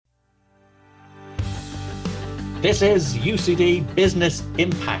This is UCD Business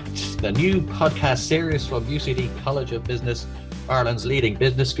Impact, the new podcast series from UCD College of Business, Ireland's leading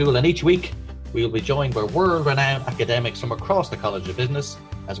business school. And each week, we'll be joined by world-renowned academics from across the College of Business,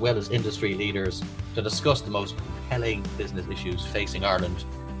 as well as industry leaders, to discuss the most compelling business issues facing Ireland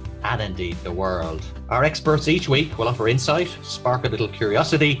and indeed the world. Our experts each week will offer insight, spark a little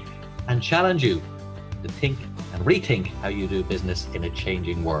curiosity, and challenge you to think and rethink how you do business in a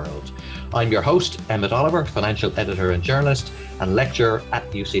changing world. I'm your host, Emmett Oliver, financial editor and journalist and lecturer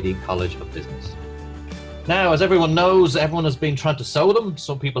at UCD College of Business. Now, as everyone knows, everyone has been trying to sew them.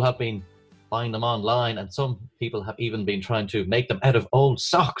 Some people have been buying them online, and some people have even been trying to make them out of old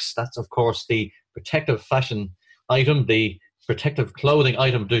socks. That's, of course, the protective fashion item, the protective clothing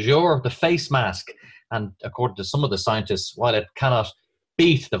item du jour, the face mask. And according to some of the scientists, while it cannot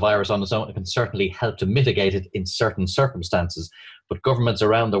beat the virus on its own, it can certainly help to mitigate it in certain circumstances. But governments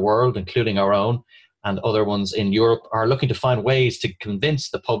around the world, including our own and other ones in Europe, are looking to find ways to convince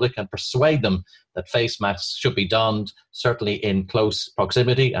the public and persuade them that face masks should be donned, certainly in close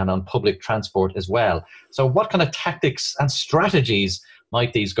proximity and on public transport as well. So what kind of tactics and strategies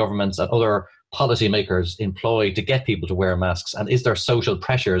might these governments and other policymakers employ to get people to wear masks? And is there social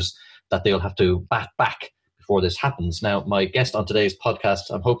pressures that they'll have to bat back before this happens? Now, my guest on today's podcast,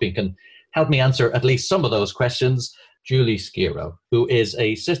 I'm hoping can help me answer at least some of those questions, Julie Skiro, who is an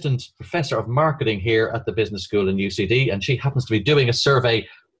assistant professor of marketing here at the Business School in UCD, and she happens to be doing a survey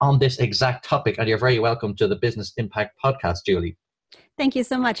on this exact topic. And you're very welcome to the Business Impact podcast, Julie. Thank you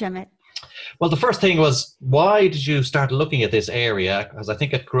so much, Emmett. Well, the first thing was, why did you start looking at this area? Because I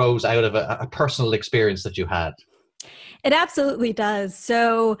think it grows out of a personal experience that you had. It absolutely does.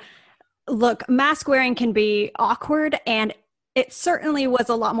 So, look, mask wearing can be awkward, and it certainly was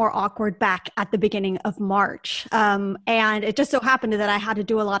a lot more awkward back at the beginning of March. And it just so happened that I had to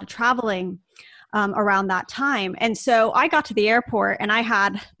do a lot of traveling around that time. And so I got to the airport and I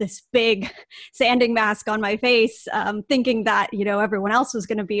had this big sanding mask on my face, thinking that, everyone else was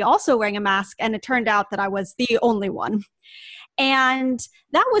going to be also wearing a mask. And it turned out that I was the only one. And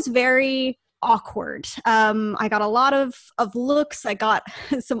that was very awkward. I got a lot of looks. I got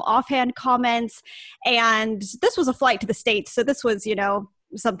some offhand comments, and this was a flight to the States. So this was,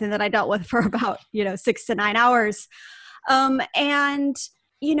 something that I dealt with for about, 6 to 9 hours.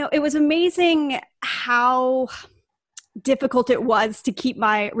 It was amazing how difficult it was to keep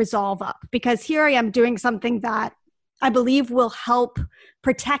my resolve up, because here I am doing something that I believe will help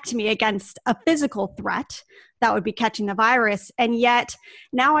protect me against a physical threat that would be catching the virus. And yet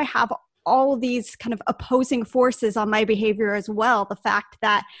now I have all these kind of opposing forces on my behavior as well. The fact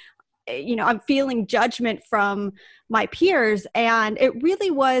that, I'm feeling judgment from my peers. And it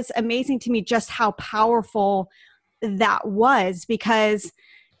really was amazing to me just how powerful that was, because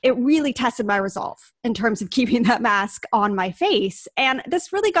it really tested my resolve in terms of keeping that mask on my face. And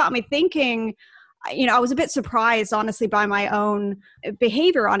this really got me thinking. I was a bit surprised, honestly, by my own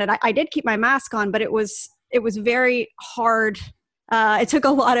behavior on it. I did keep my mask on, but it was very hard. It took a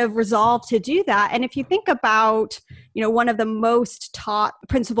lot of resolve to do that. And if you think about, one of the most taught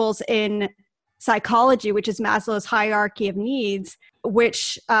principles in psychology, which is Maslow's hierarchy of needs,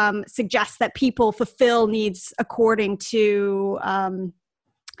 which suggests that people fulfill needs according to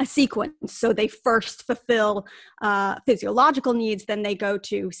a sequence. So they first fulfill physiological needs, then they go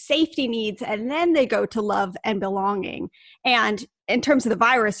to safety needs, and then they go to love and belonging. And in terms of the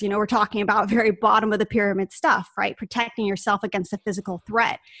virus, we're talking about very bottom of the pyramid stuff, right? Protecting yourself against a physical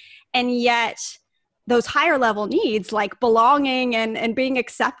threat. And yet those higher level needs, like belonging and being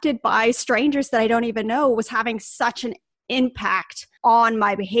accepted by strangers that I don't even know, was having such an impact on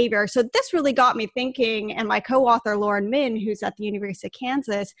my behavior. So this really got me thinking, and my co-author Lauren Min, who's at the University of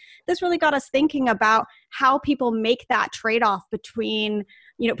Kansas, this really got us thinking about how people make that trade-off between,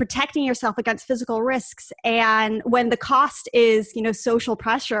 protecting yourself against physical risks, and when the cost is, social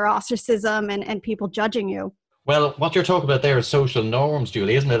pressure, ostracism, and people judging you. Well, what you're talking about there is social norms,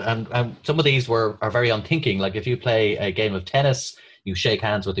 Julie, isn't it? And some of these are very unthinking. Like if you play a game of tennis, you shake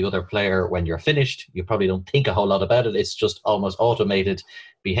hands with the other player when you're finished. You probably don't think a whole lot about it. It's just almost automated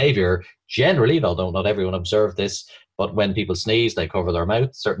behavior. Generally, although not everyone observed this, but when people sneeze, they cover their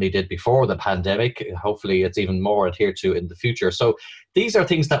mouth. Certainly did before the pandemic. Hopefully it's even more adhered to in the future. So these are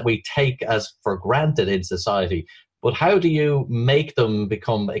things that we take as for granted in society. But how do you make them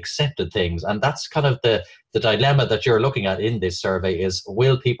become accepted things? And that's kind of the dilemma that you're looking at in this survey is,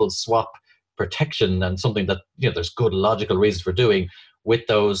 will people swap protection and something that, there's good logical reasons for doing with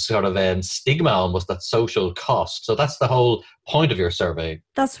those sort of stigma, almost that social cost? So that's the whole point of your survey.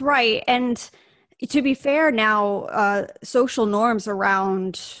 That's right. And, To be fair, now social norms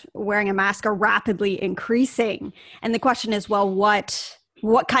around wearing a mask are rapidly increasing. And the question is, well, what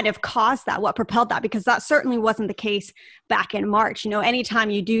kind of caused that? What propelled that? Because that certainly wasn't the case back in March. Anytime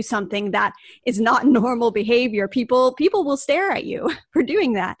you do something that is not normal behavior, people will stare at you for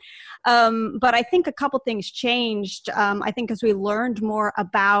doing that. But I think a couple things changed. I think as we learned more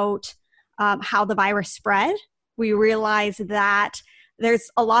about how the virus spread, we realized that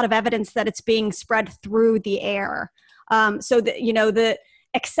there's a lot of evidence that it's being spread through the air. So the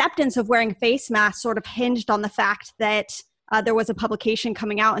acceptance of wearing face masks sort of hinged on the fact that there was a publication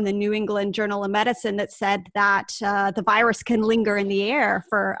coming out in the New England Journal of Medicine that said that the virus can linger in the air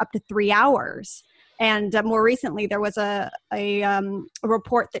for up to 3 hours. And more recently, there was a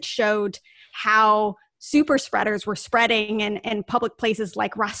report that showed how super spreaders were spreading in public places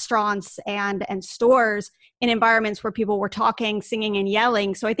like restaurants and stores, in environments where people were talking, singing, and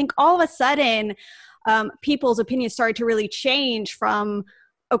yelling. So I think all of a sudden, people's opinions started to really change from,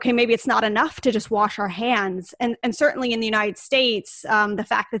 okay, maybe it's not enough to just wash our hands. And certainly in the United States, the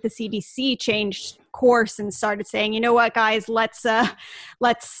fact that the CDC changed course and started saying, you know what, guys, let's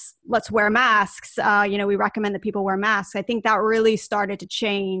wear masks. We recommend that people wear masks. I think that really started to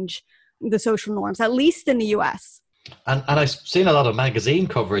change the social norms, at least in the US. And I've seen a lot of magazine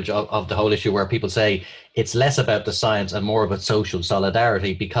coverage of the whole issue where people say it's less about the science and more about social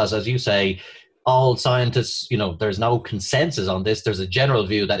solidarity, because as you say, all scientists, there's no consensus on this. There's a general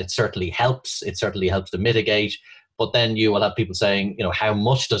view that it certainly helps. It certainly helps to mitigate. But then you will have people saying, how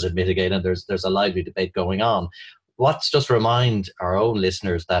much does it mitigate? And there's a lively debate going on. Let's just remind our own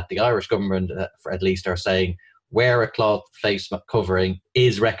listeners that the Irish government, at least, are saying wear a cloth face covering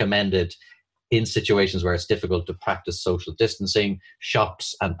is recommended in situations where it's difficult to practice social distancing.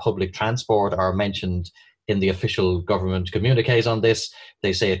 Shops and public transport are mentioned in the official government communiques on this.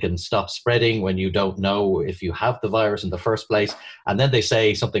 They say it can stop spreading when you don't know if you have the virus in the first place. And then they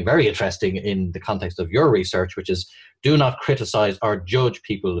say something very interesting in the context of your research, which is do not criticize or judge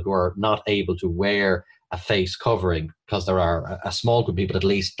people who are not able to wear a face covering, because there are a small group of people at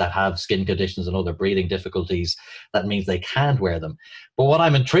least that have skin conditions and other breathing difficulties. That means they can't wear them. But what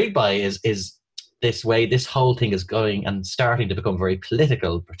I'm intrigued by is this way this whole thing is going and starting to become very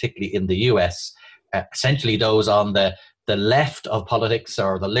political, particularly in the US. Essentially those on the left of politics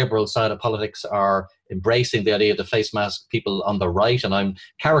or the liberal side of politics are embracing the idea of the face mask. People on the right, and I'm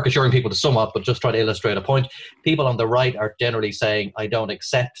caricaturing people to somewhat, but just try to illustrate a point, people on the right are generally saying, I don't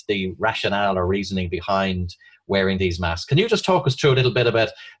accept the rationale or reasoning behind wearing these masks. Can you just talk us through a little bit about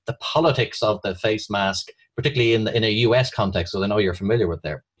the politics of the face mask, particularly in a US context, so I know you're familiar with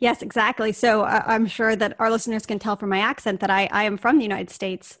there? Yes, exactly. So I'm sure that our listeners can tell from my accent that I am from the United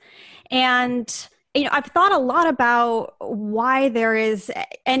States. And I've thought a lot about why there is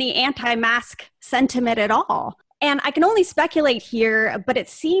any anti-mask sentiment at all. And I can only speculate here, but it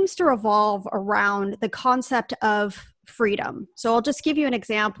seems to revolve around the concept of freedom. So I'll just give you an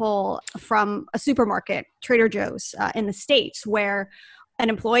example from a supermarket, Trader Joe's in the States, where an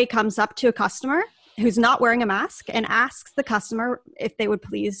employee comes up to a customer who's not wearing a mask and asks the customer if they would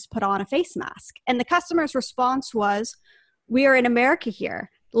please put on a face mask. And the customer's response was, we are in America here,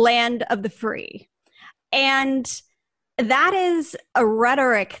 land of the free. And that is a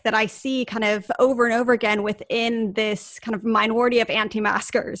rhetoric that I see kind of over and over again within this kind of minority of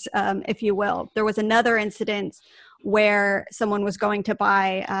anti-maskers, if you will. There was another incident where someone was going to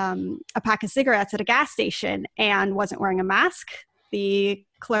buy a pack of cigarettes at a gas station and wasn't wearing a mask. The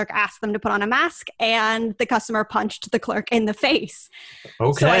clerk asked them to put on a mask, and the customer punched the clerk in the face.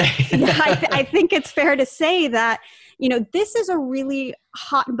 Okay. So I think it's fair to say that, this is a really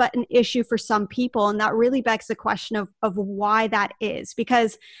hot button issue for some people. And that really begs the question of why that is.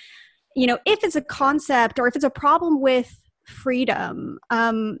 Because, if it's a concept or if it's a problem with freedom,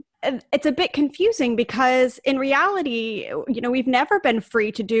 it's a bit confusing because in reality, we've never been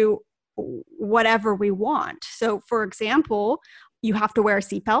free to do whatever we want. So for example, you have to wear a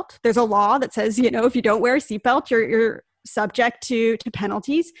seatbelt. There's a law that says, if you don't wear a seatbelt, you're subject to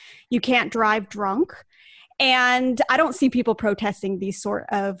penalties. You can't drive drunk. And I don't see people protesting these sort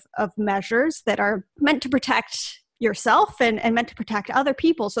of measures that are meant to protect yourself and meant to protect other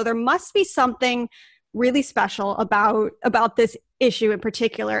people. So there must be something really special about this issue in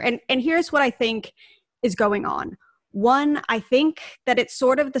particular. And here's what I think is going on. One, I think that it's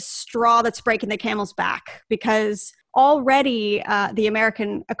sort of the straw that's breaking the camel's back, because already the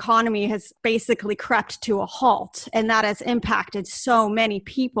American economy has basically crept to a halt, and that has impacted so many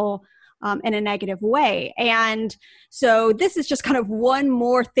people in a negative way. And so this is just kind of one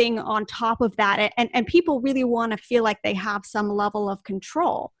more thing on top of that. And people really want to feel like they have some level of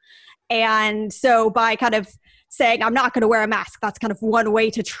control. And so by kind of saying, I'm not going to wear a mask, that's kind of one way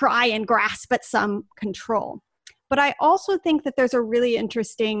to try and grasp at some control. But I also think that there's a really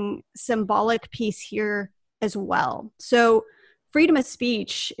interesting symbolic piece here as well. So freedom of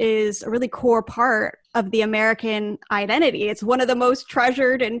speech is a really core part of the American identity. It's one of the most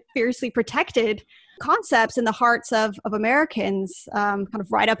treasured and fiercely protected concepts in the hearts of Americans, kind of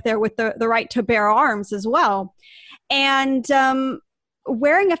right up there with the right to bear arms as well. And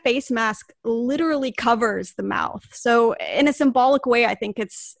wearing a face mask literally covers the mouth. So in a symbolic way, I think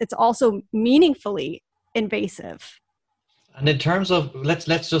it's also meaningfully invasive. And in terms of, let's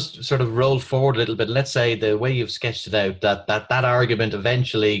just sort of roll forward a little bit. Let's say the way you've sketched it out, that argument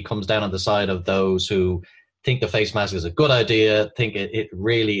eventually comes down on the side of those who think the face mask is a good idea, think it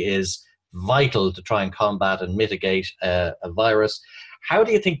really is vital to try and combat and mitigate a virus. How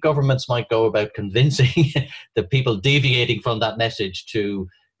do you think governments might go about convincing the people deviating from that message to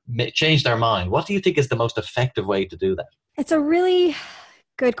change their mind? What do you think is the most effective way to do that? It's a really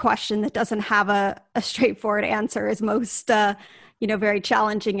good question that doesn't have a straightforward answer, as most very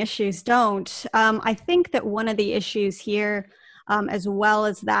challenging issues don't. I think that one of the issues here, as well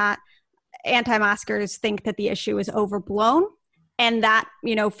as that, anti-maskers think that the issue is overblown, and that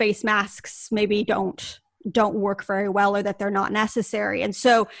face masks maybe don't work very well, or that they're not necessary. And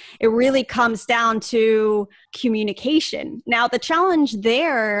so it really comes down to communication. Now, the challenge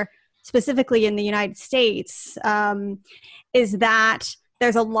there, specifically in the United States, is that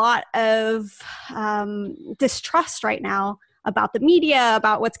there's a lot of distrust right now about the media,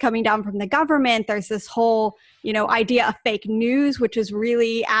 about what's coming down from the government. There's this whole, idea of fake news, which is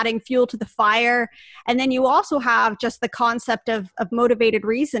really adding fuel to the fire. And then you also have just the concept of motivated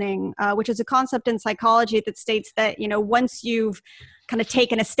reasoning, which is a concept in psychology that states that, once you've kind of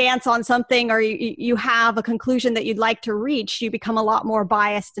taken a stance on something, or you have a conclusion that you'd like to reach, you become a lot more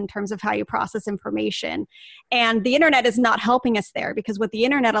biased in terms of how you process information. And the internet is not helping us there, because what the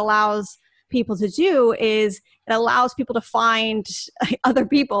internet allows people to do is it allows people to find other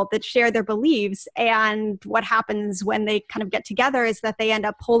people that share their beliefs. And what happens when they kind of get together is that they end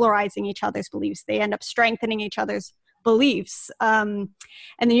up polarizing each other's beliefs. They end up strengthening each other's beliefs. And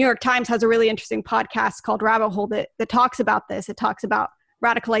the New York Times has a really interesting podcast called Rabbit Hole that talks about this. It talks about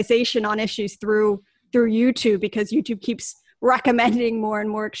radicalization on issues through YouTube, because YouTube keeps recommending more and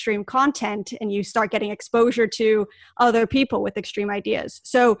more extreme content, and you start getting exposure to other people with extreme ideas.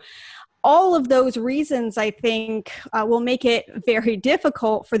 So all of those reasons, I think, will make it very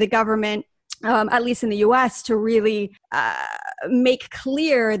difficult for the government, at least in the US, to really make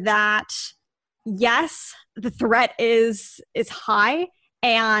clear that, yes, the threat is high,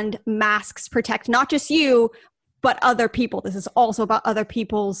 and masks protect not just you, but other people. This is also about other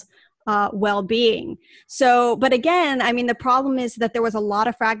people's well-being. So, but again, the problem is that there was a lot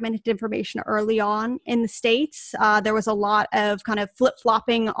of fragmented information early on in the States. There was a lot of kind of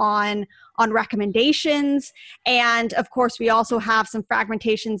flip-flopping on recommendations. And of course, we also have some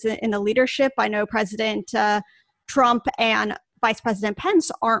fragmentations in the leadership. I know President Trump and Vice President Pence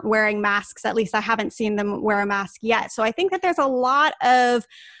aren't wearing masks. At least I haven't seen them wear a mask yet. So I think that there's a lot of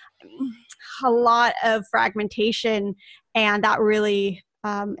fragmentation, and that really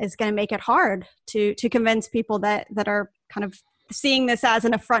is going to make it hard to convince people that are kind of seeing this as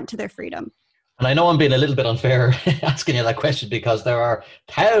an affront to their freedom. And I know I'm being a little bit unfair asking you that question, because there are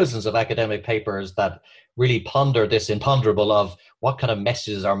thousands of academic papers that really ponder this imponderable of what kind of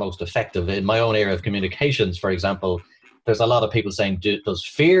messages are most effective. In my own area of communications, for example, there's a lot of people saying, does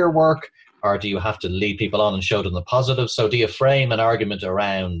fear work, or do you have to lead people on and show them the positive? So do you frame an argument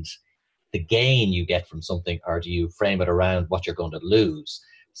around the gain you get from something, or do you frame it around what you're going to lose?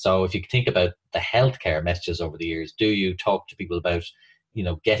 So if you think about the healthcare messages over the years, do you talk to people about,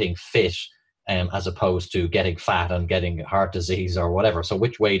 getting fit as opposed to getting fat and getting heart disease or whatever? So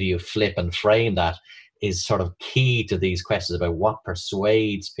which way do you flip and frame that is sort of key to these questions about what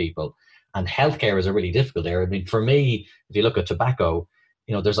persuades people. And healthcare is a really difficult area. For me, if you look at tobacco,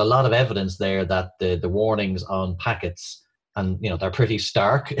 there's a lot of evidence there that the warnings on packets, and they're pretty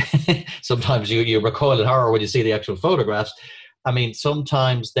stark. Sometimes you recoil in horror when you see the actual photographs.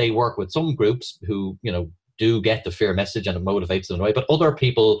 Sometimes they work with some groups who do get the fear message and it motivates them in a way, but other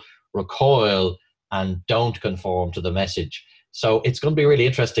people recoil and don't conform to the message. So it's going to be really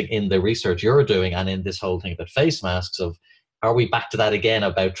interesting in the research you're doing and in this whole thing about face masks of, are we back to that again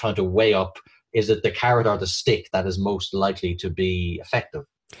about trying to weigh up, is it the carrot or the stick that is most likely to be effective?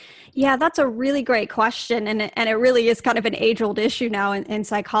 Yeah, that's a really great question. And it really is kind of an age-old issue now in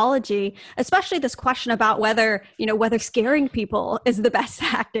psychology, especially this question about whether scaring people is the best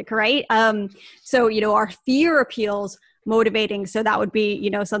tactic, right? So, our fear appeals motivating. So that would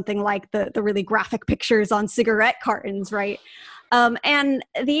be, something like the really graphic pictures on cigarette cartons, right? And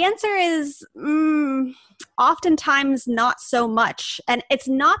the answer is oftentimes not so much. And it's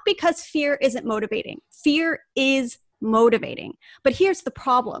not because fear isn't motivating. Fear is motivating. But here's the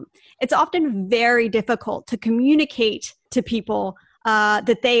problem. It's often very difficult to communicate to people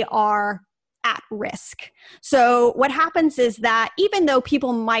that they are at risk. So what happens is that even though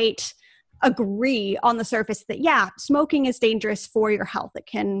people might agree on the surface that, yeah, smoking is dangerous for your health, it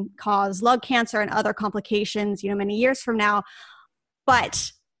can cause lung cancer and other complications, many years from now,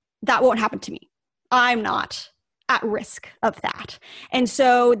 but that won't happen to me. I'm not at risk of that. And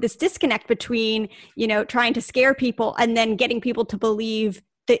so this disconnect between, trying to scare people and then getting people to believe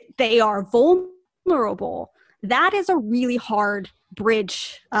that they are vulnerable, that is a really hard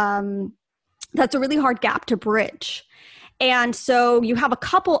bridge. That's a really hard gap to bridge. And so you have a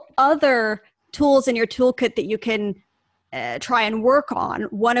couple other tools in your toolkit that you can try and work on.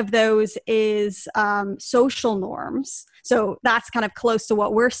 One of those is social norms. So that's kind of close to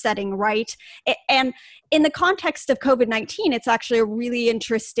what we're setting, right? And in the context of COVID-19, it's actually a really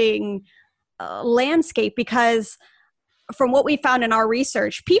interesting landscape, because from what we found in our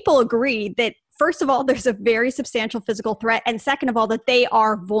research, people agree that, first of all, there's a very substantial physical threat, and second of all, that they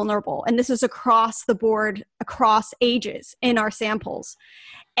are vulnerable. And this is across the board, across ages in our samples.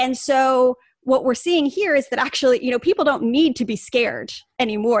 And so what we're seeing here is that actually, people don't need to be scared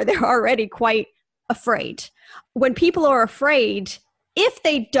anymore. They're already quite afraid. When people are afraid, if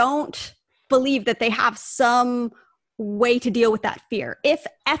they don't believe that they have some way to deal with that fear, if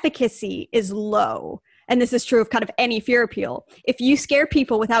efficacy is low, and this is true of kind of any fear appeal, if you scare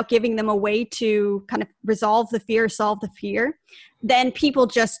people without giving them a way to kind of resolve the fear, solve the fear, then people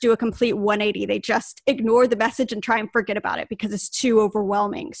just do a complete 180. They just ignore the message and try and forget about it because it's too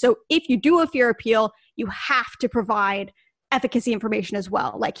overwhelming. So if you do a fear appeal, you have to provide efficacy information as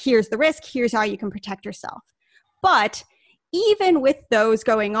well. Like, here's the risk, here's how you can protect yourself. But even with those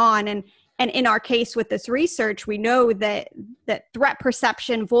going on, and in our case with this research, we know that threat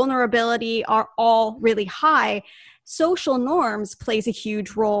perception, vulnerability are all really high. Social norms plays a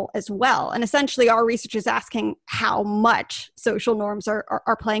huge role as well. And essentially our research is asking how much social norms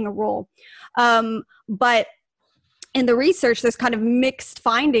are playing a role. But in the research, there's kind of mixed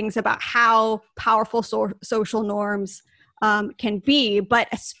findings about how powerful social norms can be, but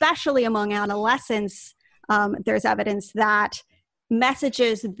especially among adolescents, there's evidence that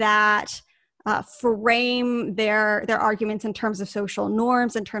messages that frame their arguments in terms of social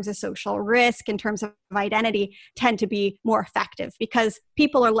norms, in terms of social risk, in terms of identity, tend to be more effective, because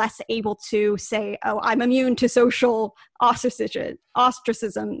people are less able to say, oh, I'm immune to social ostracism.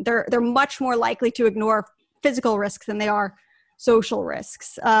 They're much more likely to ignore physical risks than they are social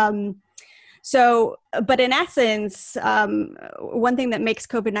risks. But in essence, one thing that makes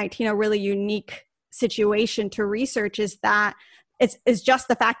COVID-19 a really unique situation to research is that it's just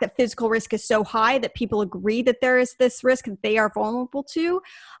the fact that physical risk is so high that people agree that there is this risk that they are vulnerable to.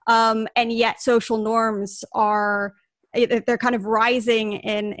 And yet social norms they're kind of rising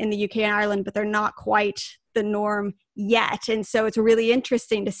in the UK and Ireland, but they're not quite the norm yet. And so it's really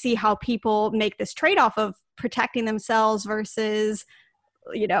interesting to see how people make this trade-off of protecting themselves versus,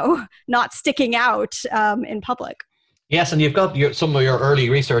 not sticking out in public. Yes, and you've got some of your early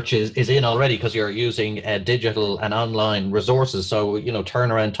research is in already, because you're using digital and online resources. So,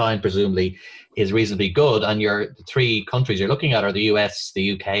 turnaround time presumably is reasonably good. And your three countries you're looking at are the US,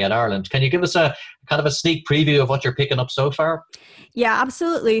 the UK, and Ireland. Can you give us a kind of a sneak preview of what you're picking up so far? Yeah,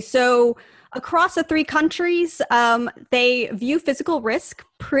 absolutely. So across the three countries, they view physical risk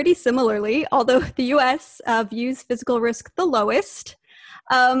pretty similarly, although the US views physical risk the lowest.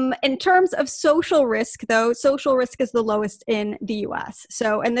 In terms of social risk, though, social risk is the lowest in the US.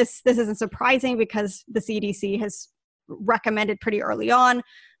 So, and this isn't surprising because the CDC has recommended pretty early on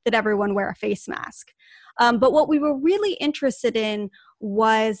that everyone wear a face mask. But what we were really interested in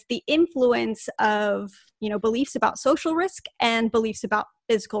was the influence of, beliefs about social risk and beliefs about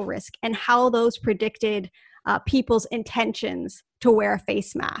physical risk, and how those predicted people's intentions to wear a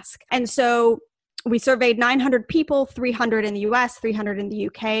face mask. And so we surveyed 900 people, 300 in the US, 300 in the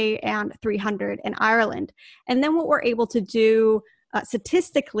UK, and 300 in Ireland. And then what we're able to do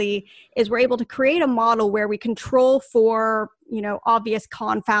statistically is we're able to create a model where we control for, obvious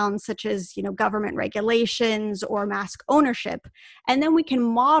confounds such as, government regulations or mask ownership. And then we can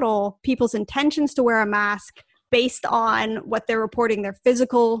model people's intentions to wear a mask based on what they're reporting their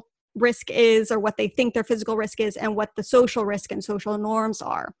physical risk is, or what they think their physical risk is, and what the social risk and social norms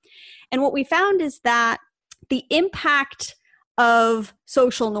are. And what we found is that the impact of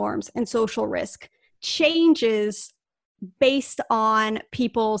social norms and social risk changes based on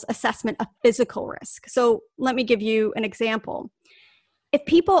people's assessment of physical risk. So let me give you an example. If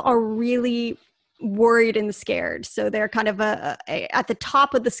people are really worried and scared, so they're kind of at the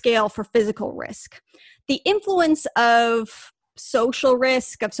top of the scale for physical risk, the influence of social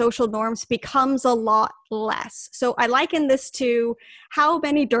risk, of social norms, becomes a lot less. So I liken this to how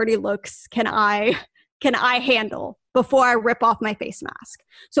many dirty looks can I handle before I rip off my face mask.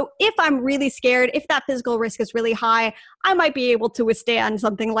 So if I'm really scared, if that physical risk is really high, I might be able to withstand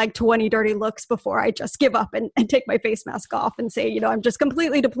something like 20 dirty looks before I just give up and take my face mask off and say, I'm just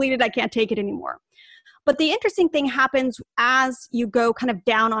completely depleted. I can't take it anymore. But the interesting thing happens as you go kind of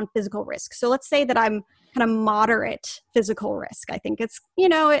down on physical risk. So let's say that I'm kind of moderate physical risk. I think it's,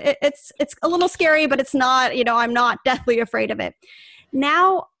 it's a little scary, but it's not, I'm not deathly afraid of it.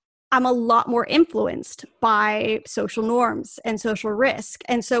 Now I'm a lot more influenced by social norms and social risk.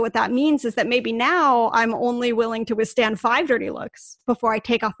 And so what that means is that maybe now I'm only willing to withstand 5 dirty looks before I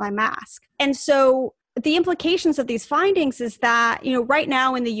take off my mask. And so the implications of these findings is that, right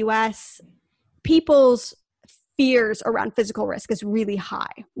now in the US, people's fears around physical risk is really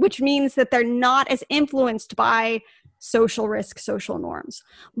high, which means that they're not as influenced by social risk, social norms.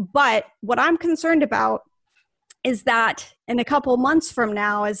 But what I'm concerned about is that in a couple months from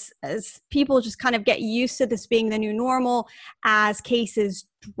now, as people just kind of get used to this being the new normal, as cases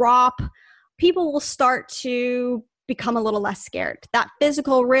drop, people will start to become a little less scared. That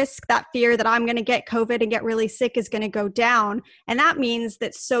physical risk, that fear that I'm going to get COVID and get really sick is going to go down. And that means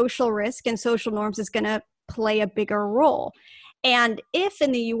that social risk and social norms is going to play a bigger role. And if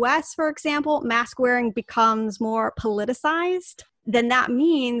in the US, for example, mask wearing becomes more politicized, then that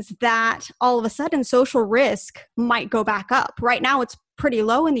means that all of a sudden social risk might go back up. Right now it's pretty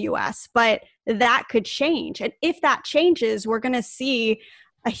low in the US, but that could change. And if that changes, we're going to see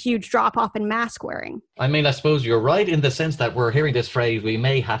a huge drop off in mask wearing. I mean, I suppose you're right in the sense that we're hearing this phrase, we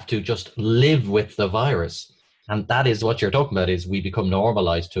may have to just live with the virus. And that is what you're talking about, is we become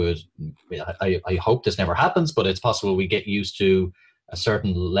normalized to it. I hope this never happens, but it's possible we get used to a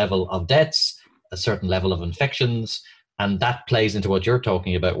certain level of deaths, a certain level of infections. And that plays into what you're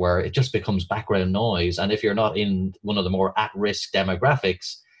talking about, where it just becomes background noise. And if you're not in one of the more at-risk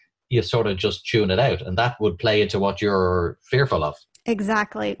demographics, you sort of just tune it out. And that would play into what you're fearful of.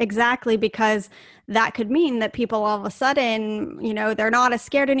 Exactly, because that could mean that people all of a sudden, they're not as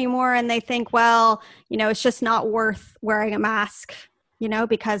scared anymore, and they think, well, it's just not worth wearing a mask,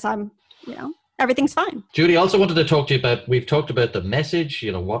 because I'm, everything's fine. Judy, I also wanted to talk to you about, we've talked about the message,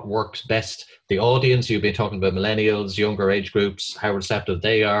 what works best, the audience. You've been talking about millennials, younger age groups, how receptive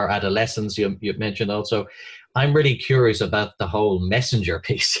they are, adolescents, you've mentioned also. I'm really curious about the whole messenger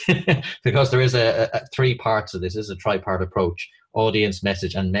piece because there is a 3 parts of this. This is a tripart approach: audience,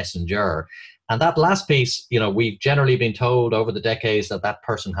 message, and messenger. And that last piece, we've generally been told over the decades that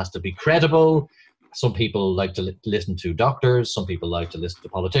person has to be credible. Some people like to listen to doctors. Some people like to listen to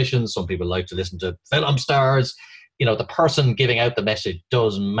politicians. Some people like to listen to film stars. The person giving out the message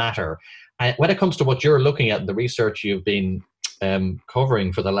does matter. And when it comes to what you're looking at, the research you've been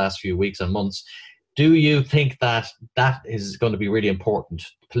covering for the last few weeks and months, do you think that is going to be really important?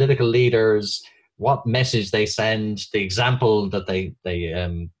 Political leaders, what message they send, the example that they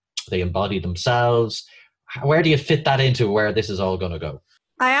embody themselves. Where do you fit that into where this is all going to go?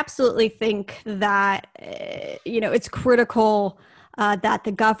 I absolutely think that, it's critical that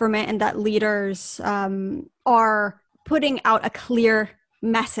the government and that leaders are putting out a clear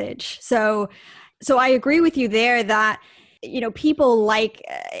message. So I agree with you there that, people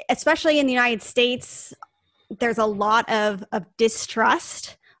especially in the United States, there's a lot of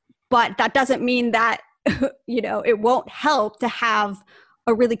distrust, but that doesn't mean that, it won't help to have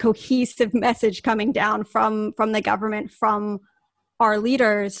a really cohesive message coming down from the government, from our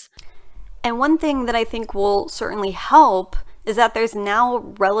leaders. And one thing that I think will certainly help is that there's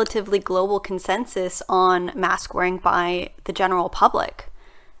now relatively global consensus on mask wearing by the general public.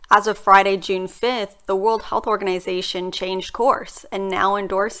 As of Friday, June 5th, the World Health Organization changed course and now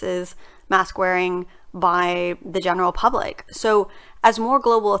endorses mask wearing by the general public. So as more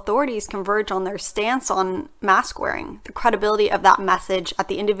global authorities converge on their stance on mask wearing, the credibility of that message at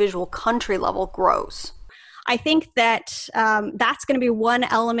the individual country level grows. I think that that's going to be one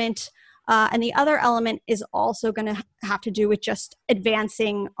element. And the other element is also going to have to do with just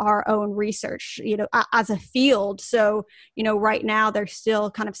advancing our own research, as a field. So, right now there's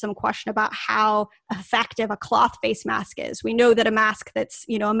still kind of some question about how effective a cloth face mask is. We know that a mask that's,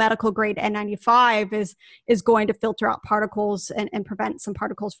 a medical grade N95 is going to filter out particles and prevent some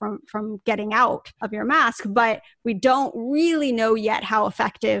particles from getting out of your mask, but we don't really know yet how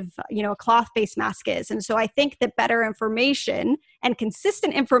effective, a cloth face mask is. And so I think that better information and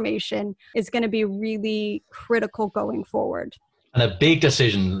consistent information is going to be really critical going forward. And a big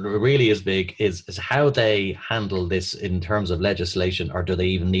decision, really is big, is how they handle this in terms of legislation, or do they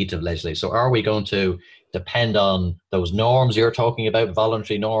even need to legislate? So are we going to depend on those norms you're talking about,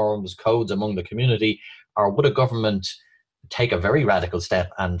 voluntary norms, codes among the community, or would a government take a very radical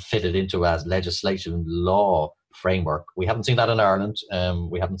step and fit it into a legislation law framework? We haven't seen that in Ireland.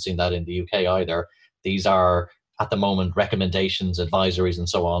 We haven't seen that in the UK either. These are, at the moment, recommendations, advisories, and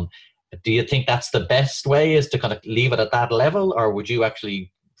so on. Do you think that's the best way, is to kind of leave it at that level? Or would you actually,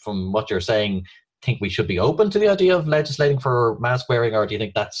 from what you're saying, think we should be open to the idea of legislating for mask wearing? Or do you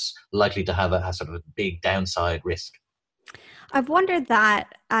think that's likely to have a sort of a big downside risk? I've wondered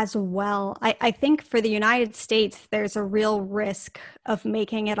that as well. I think for the United States, there's a real risk of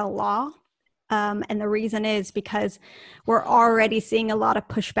making it a law. And the reason is because we're already seeing a lot of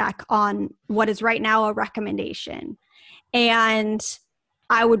pushback on what is right now a recommendation. And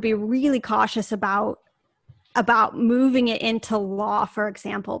I would be really cautious about moving it into law, for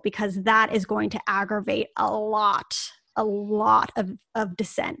example, because that is going to aggravate a lot of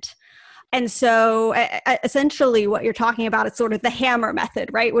dissent. And so essentially what you're talking about is sort of the hammer method,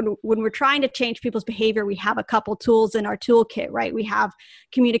 right? When we're trying to change people's behavior, we have a couple tools in our toolkit, right? We have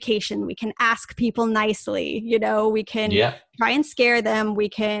communication. We can ask people nicely, we can try and scare them. We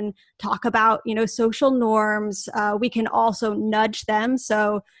can talk about, social norms. We can also nudge them.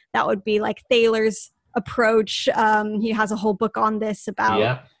 So that would be like Thaler's approach. He has a whole book on this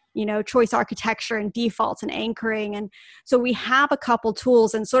about choice architecture and defaults and anchoring. And so we have a couple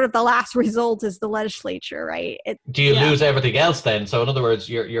tools, and sort of the last result is the legislature, right? Do you lose everything else then? So in other words,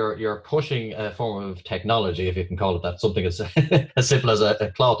 you're pushing a form of technology, if you can call it that, something as as simple as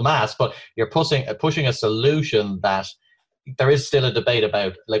a cloth mask, but you're pushing a solution that there is still a debate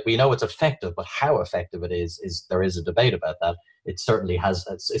about. Like, we know it's effective, but how effective it is there is a debate about that. It's certainly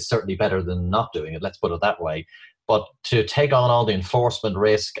better than not doing it. Let's put it that way. But to take on all the enforcement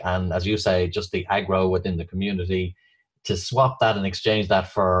risk and, as you say, just the aggro within the community, to swap that and exchange that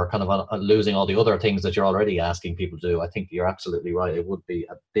for kind of losing all the other things that you're already asking people to do, I think you're absolutely right. It would be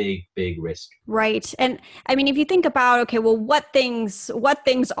a big, big risk. Right. And I mean, if you think about, okay, well, what things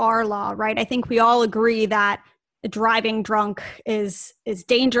are law, right? I think we all agree that driving drunk is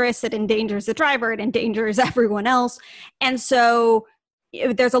dangerous. It endangers the driver. It endangers everyone else. And so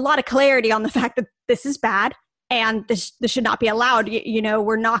there's a lot of clarity on the fact that this is bad. And this should not be allowed.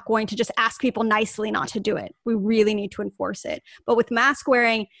 We're not going to just ask people nicely not to do it. We really need to enforce it. But with mask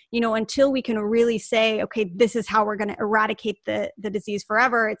wearing, until we can really say, okay, this is how we're going to eradicate the disease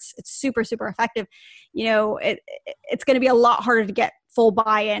forever, it's super, super effective. It's going to be a lot harder to get full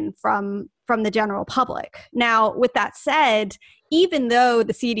buy-in from the general public. Now, with that said, even though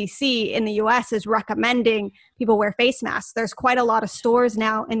the CDC in the US is recommending people wear face masks, there's quite a lot of stores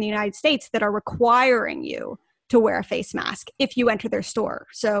now in the United States that are requiring you to wear a face mask if you enter their store.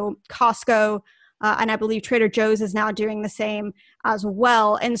 So Costco, and I believe Trader Joe's is now doing the same as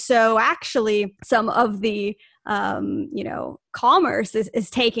well. And so actually some of the, commerce is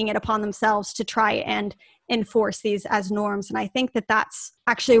taking it upon themselves to try and enforce these as norms. And I think that that's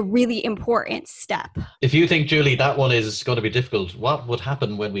actually a really important step. If you think, Julie, that one is going to be difficult, what would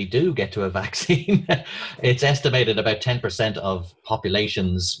happen when we do get to a vaccine? It's estimated about 10% of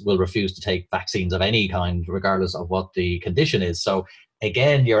populations will refuse to take vaccines of any kind, regardless of what the condition is. So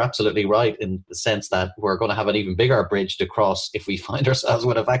again, you're absolutely right in the sense that we're going to have an even bigger bridge to cross if we find ourselves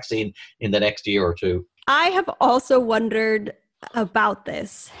with a vaccine in the next year or two. I have also wondered about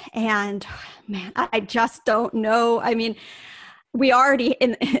this, and man, I just don't know. I mean, we already,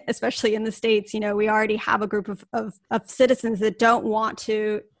 especially in the States, we already have a group of citizens that don't want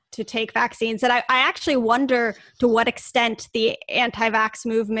to take vaccines. And I actually wonder to what extent the anti-vax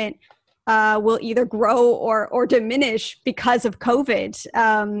movement will either grow or diminish because of COVID.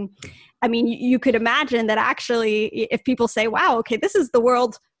 I mean, you could imagine that actually if people say, wow, okay, this is the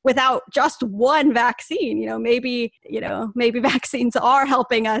world without just one vaccine, maybe vaccines are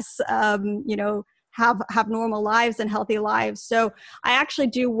helping us, have normal lives and healthy lives. So I actually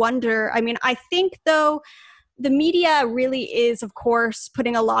do wonder, I mean, I think though, the media really is, of course,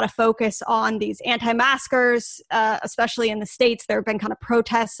 putting a lot of focus on these anti-maskers, especially in the States. There have been kind of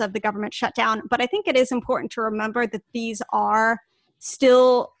protests of the government shutdown. But I think it is important to remember that these are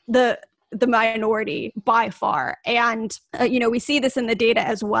still the minority by far. And, we see this in the data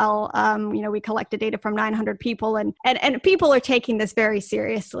as well. We collected data from 900 people and people are taking this very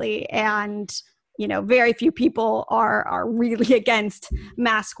seriously. And, very few people are really against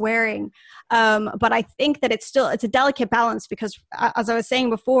mask wearing. But I think that it's a delicate balance because as I was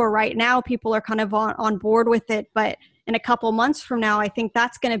saying before, right now people are kind of on board with it, but in a couple months from now, I think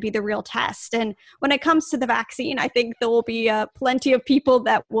that's going to be the real test. And when it comes to the vaccine, I think there will be plenty of people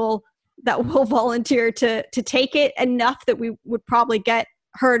that will volunteer to take it, enough that we would probably get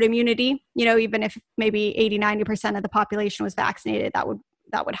herd immunity, even if maybe 80-90% of the population was vaccinated, that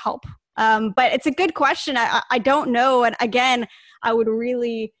would help. But it's a good question. I don't know. And again, I would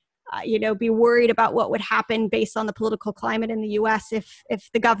really, be worried about what would happen based on the political climate in the US if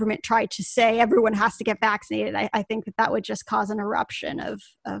the government tried to say everyone has to get vaccinated. I think that would just cause an eruption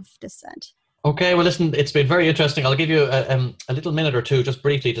of dissent. Okay, well, listen, it's been very interesting. I'll give you a little minute or two just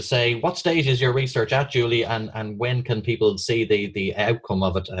briefly to say what stage is your research at, Julie, and when can people see the outcome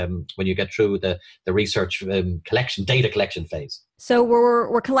of it when you get through the research data collection phase? So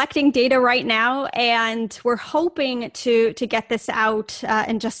we're collecting data right now, and we're hoping to get this out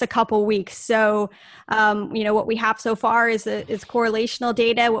in just a couple weeks. So, what we have so far is correlational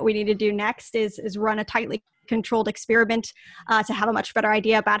data. What we need to do next is run a tightly controlled experiment to have a much better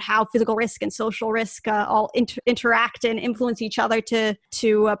idea about how physical risk and social risk all interact and influence each other to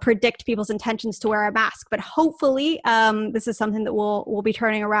predict people's intentions to wear a mask. But hopefully this is something that we'll be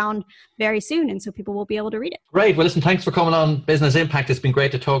turning around very soon, and so people will be able to read it. Great. Well, listen, thanks for coming on Business Impact. It's been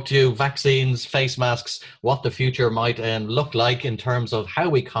great to talk to you. Vaccines, face masks, what the future might look like in terms of how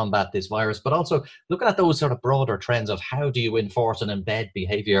we combat this virus, but also looking at those sort of broader trends of how do you enforce and embed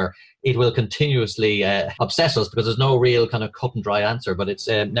behavior. It will continuously obsess us because there's no real kind of cut and dry answer, but it's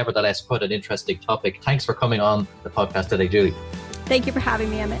nevertheless quite an interesting topic. Thanks for coming on the podcast today, Julie. Thank you for having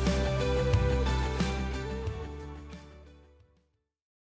me, Emmett.